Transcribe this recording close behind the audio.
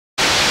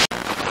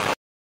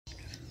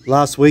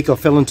Last week I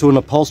fell into an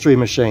upholstery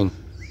machine.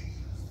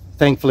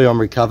 Thankfully I'm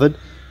recovered,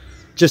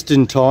 just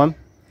in time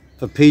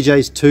for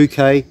PJ's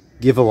 2K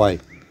giveaway.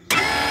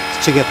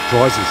 Let's check out the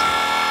prizes.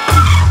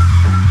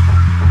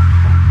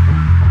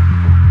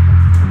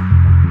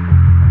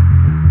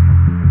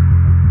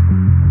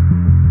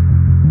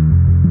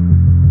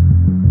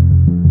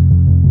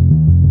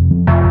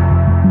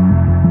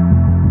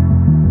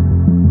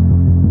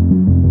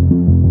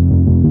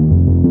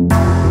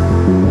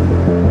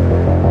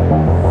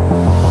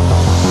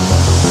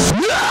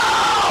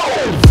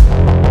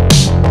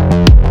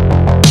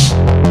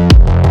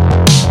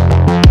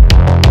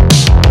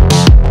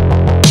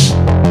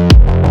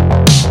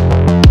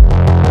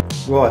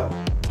 Right,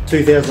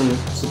 2,000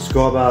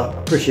 subscriber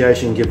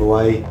appreciation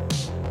giveaway.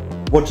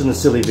 Watching the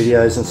silly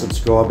videos and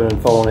subscribing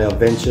and following our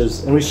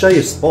adventures, and we show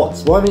you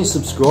spots. Why haven't you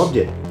subscribed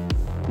yet?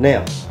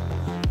 Now,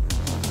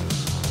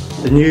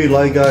 the new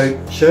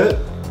logo shirt.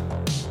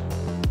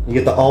 You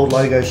get the old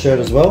logo shirt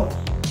as well.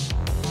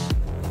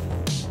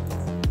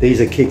 These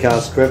are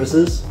kick-ass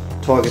crevices,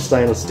 Tiger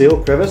stainless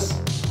steel crevice.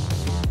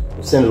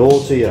 We'll send it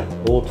all to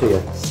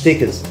you,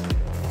 Stickers,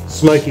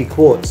 smoky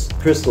quartz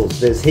crystals.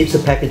 There's heaps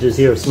of packages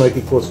here of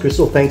smoky quartz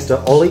crystal, thanks to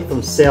Ollie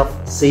from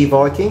South Sea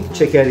Viking.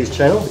 Check out his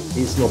channel,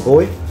 he's my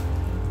boy.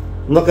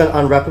 I'm not going to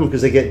unwrap them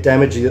because they get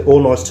damaged. You get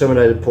all nice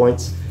terminated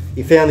points.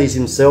 He found these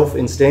himself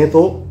in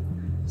Stanthorpe,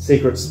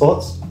 secret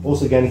spots.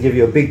 Also going to give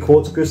you a big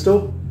quartz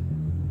crystal,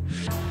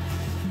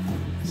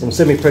 some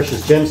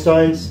semi-precious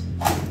gemstones,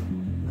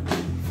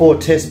 4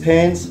 test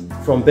pans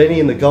from Benny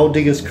and the Gold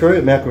Diggers crew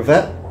at Mount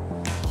Gravatt,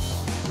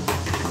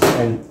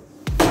 and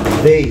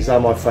these are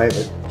my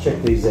favourite. Check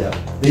these out.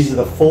 These are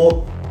the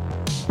 4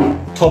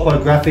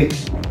 topographic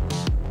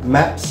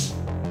maps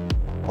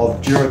of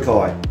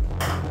Jurakai.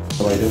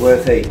 They're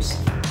worth heaps.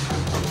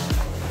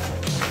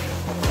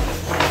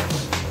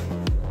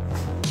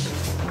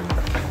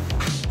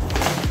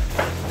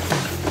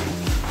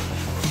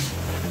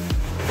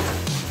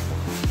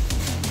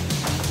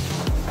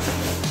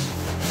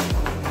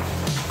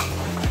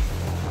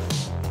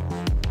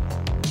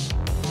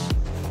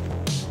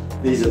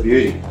 These are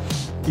beauty.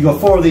 You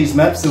got 4 of these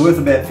maps, they're worth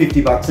about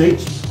 50 bucks each.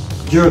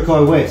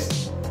 Jurakai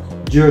West,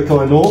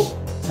 Jurakai North,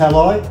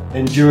 Talai,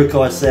 and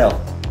Jurakai South.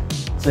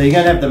 So you're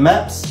going to have the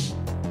maps,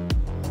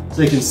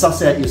 so you can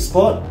suss out your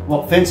spot,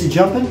 what fence you're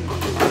jumping,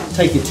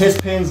 take your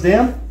test pans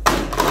down,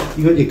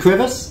 you got your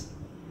crevice,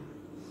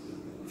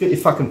 you got your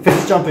fucking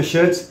fence jumper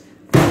shirts,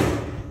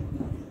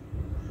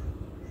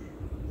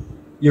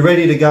 you're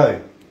ready to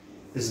go.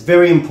 It's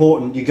very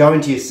important you go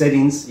into your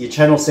settings, your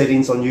channel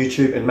settings on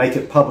YouTube, and make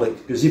it public,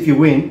 because if you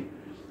win,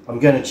 I'm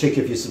going to check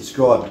if you're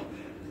subscribed.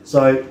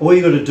 So all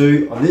you got to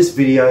do on this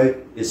video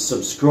is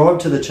subscribe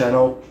to the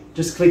channel,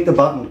 just click the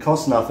button,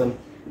 costs nothing,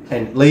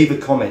 and leave a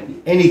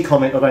comment. Any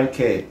comment, I don't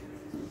care.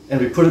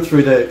 And we put it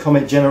through the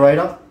comment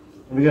generator,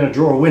 and we're going to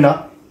draw a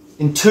winner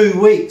in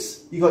 2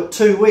 weeks. You got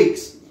 2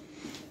 weeks.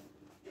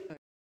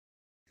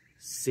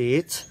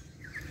 Sit,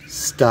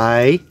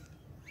 stay.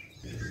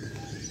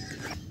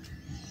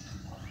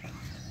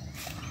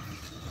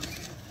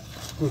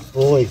 Good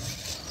boy.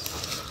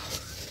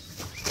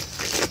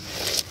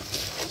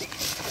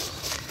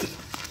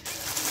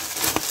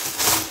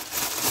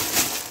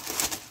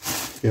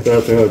 Yeah, I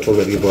don't think I'll talk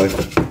about the giveaway.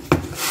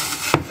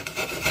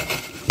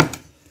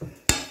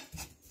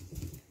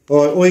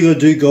 Alright, all you got to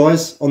do,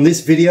 guys, on this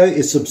video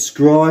is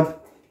subscribe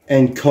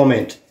and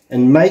comment.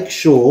 And make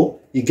sure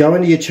you go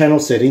into your channel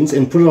settings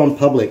and put it on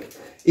public.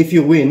 If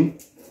you win,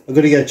 I've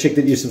got to go check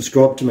that you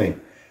subscribe to me.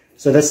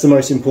 So that's the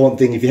most important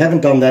thing. If you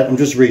haven't done that, I'm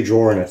just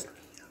redrawing it.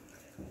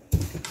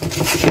 I'm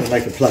going to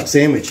make a plug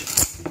sandwich.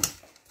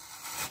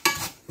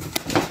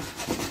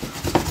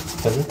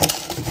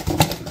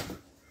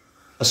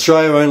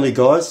 Australia only,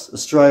 guys.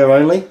 Australia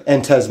only,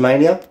 and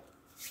Tasmania.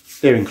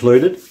 They're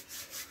included.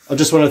 I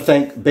just want to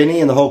thank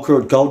Benny and the whole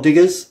crew at Gold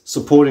Diggers,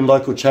 supporting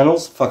local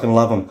channels. Fucking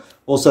love them.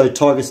 Also,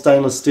 Tiger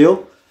Stainless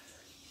Steel.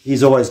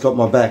 He's always got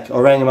my back. I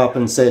rang him up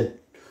and said,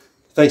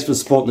 thanks for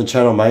supporting the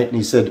channel, mate. And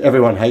he said,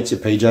 everyone hates you,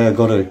 PJ. I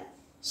got to.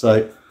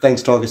 So,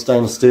 thanks, Tiger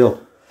Stainless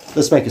Steel.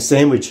 Let's make a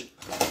sandwich.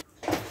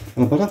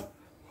 And butter.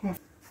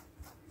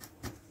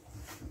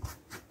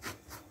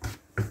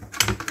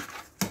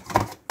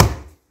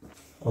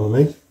 On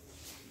me.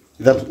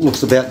 That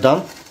looks about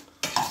done.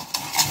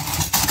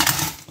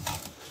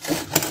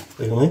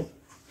 This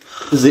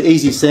is an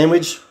easy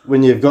sandwich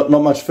when you've got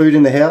not much food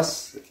in the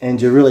house and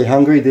you're really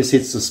hungry. This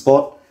hits the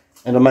spot,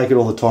 and I make it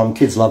all the time.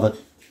 Kids love it.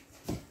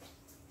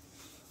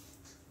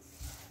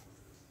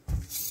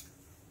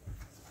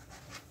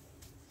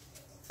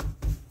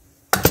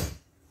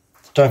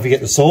 Don't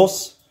forget the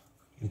sauce.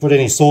 You can put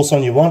any sauce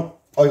on you want.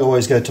 I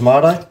always go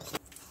tomato. A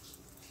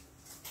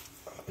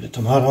bit of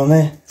tomato on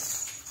there.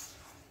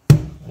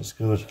 That's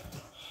good.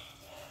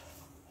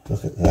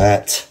 Look at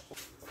that.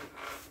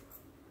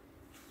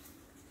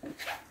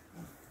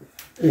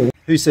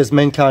 Who says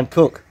men can't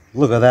cook?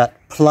 Look at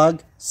that.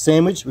 Plug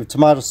sandwich with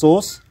tomato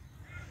sauce.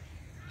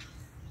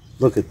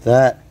 Look at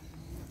that.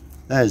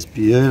 That is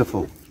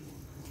beautiful.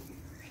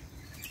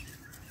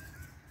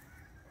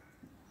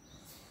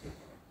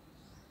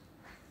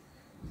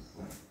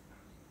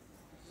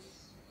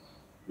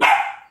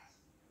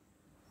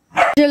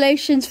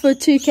 Congratulations for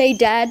 2K,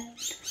 Dad.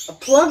 A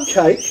plug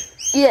cake?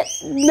 Yeah,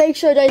 make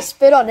sure don't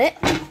spit on it.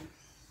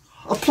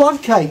 A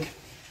plug cake?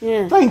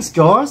 Yeah. Thanks,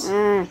 guys.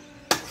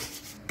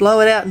 Blow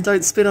it out and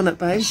don't spit on it,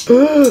 babe.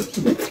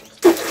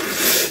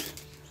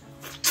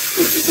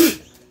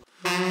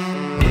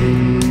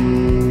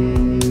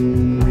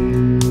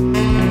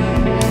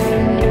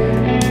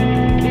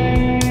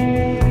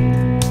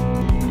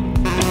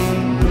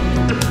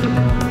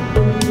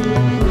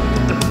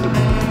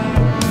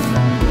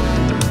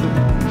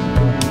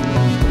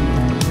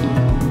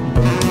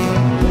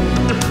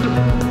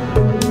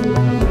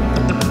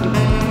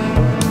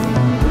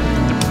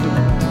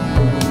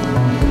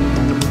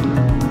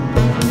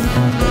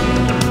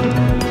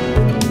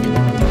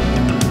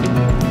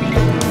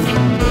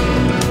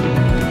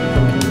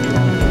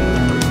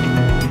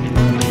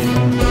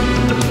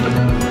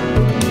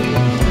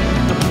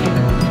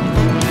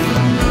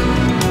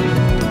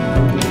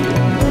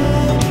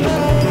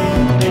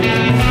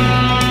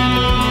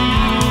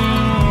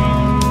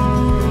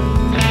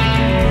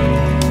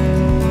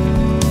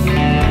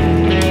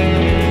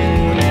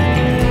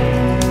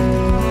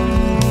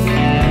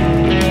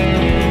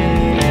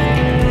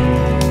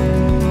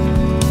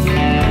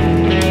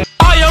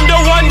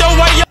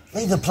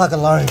 Leave the plug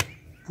alone.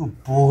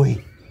 Good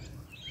boy.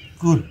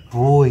 Good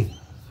boy.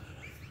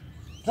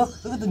 Look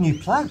at the new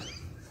plug.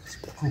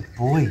 Good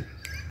boy.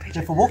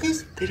 Go for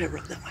walkies? Peter,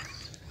 rub that way.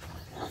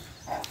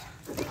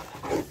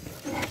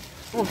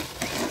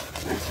 Oh.